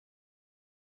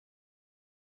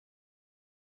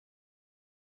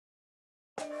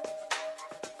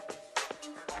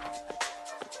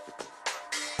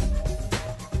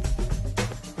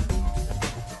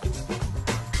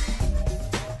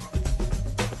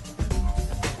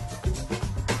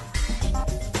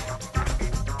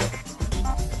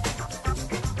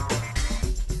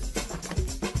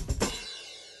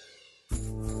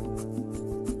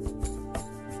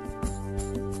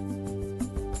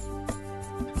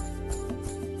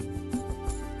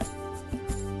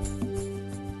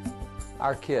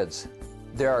Our kids,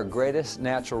 they're our greatest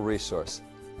natural resource.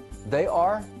 They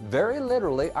are, very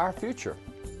literally, our future.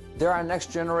 They're our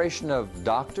next generation of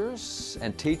doctors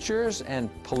and teachers and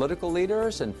political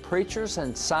leaders and preachers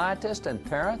and scientists and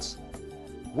parents.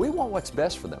 We want what's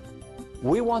best for them.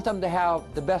 We want them to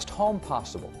have the best home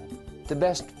possible, the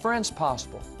best friends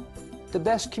possible, the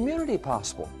best community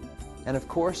possible, and of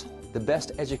course, the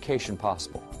best education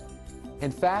possible.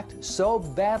 In fact, so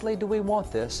badly do we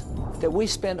want this that we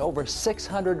spend over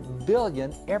 $600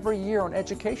 billion every year on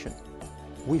education.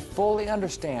 We fully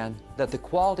understand that the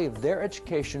quality of their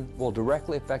education will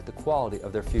directly affect the quality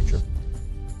of their future.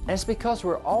 And it's because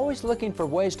we're always looking for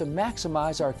ways to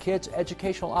maximize our kids'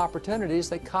 educational opportunities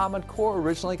that Common Core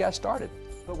originally got started.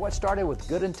 But what started with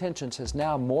good intentions has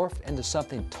now morphed into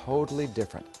something totally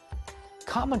different.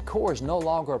 Common Core is no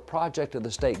longer a project of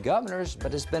the state governors,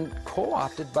 but has been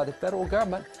co-opted by the federal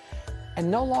government. And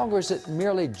no longer is it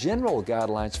merely general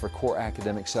guidelines for core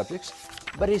academic subjects,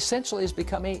 but essentially has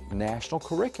become a national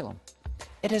curriculum.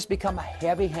 It has become a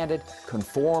heavy-handed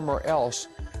conform or else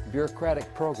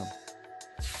bureaucratic program.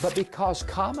 But because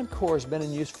Common Core has been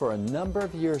in use for a number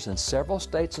of years in several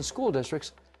states and school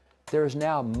districts, there is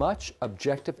now much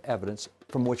objective evidence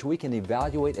from which we can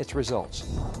evaluate its results.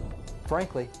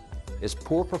 Frankly, its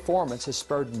poor performance has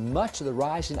spurred much of the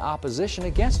rising opposition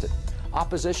against it.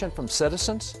 Opposition from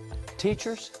citizens,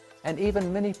 teachers, and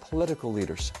even many political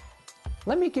leaders.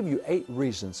 Let me give you 8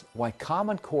 reasons why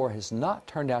Common Core has not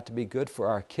turned out to be good for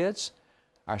our kids,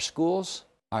 our schools,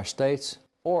 our states,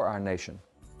 or our nation.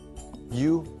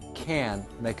 You can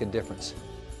make a difference.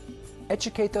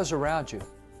 Educate those around you,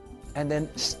 and then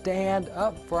stand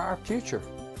up for our future.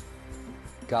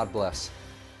 God bless.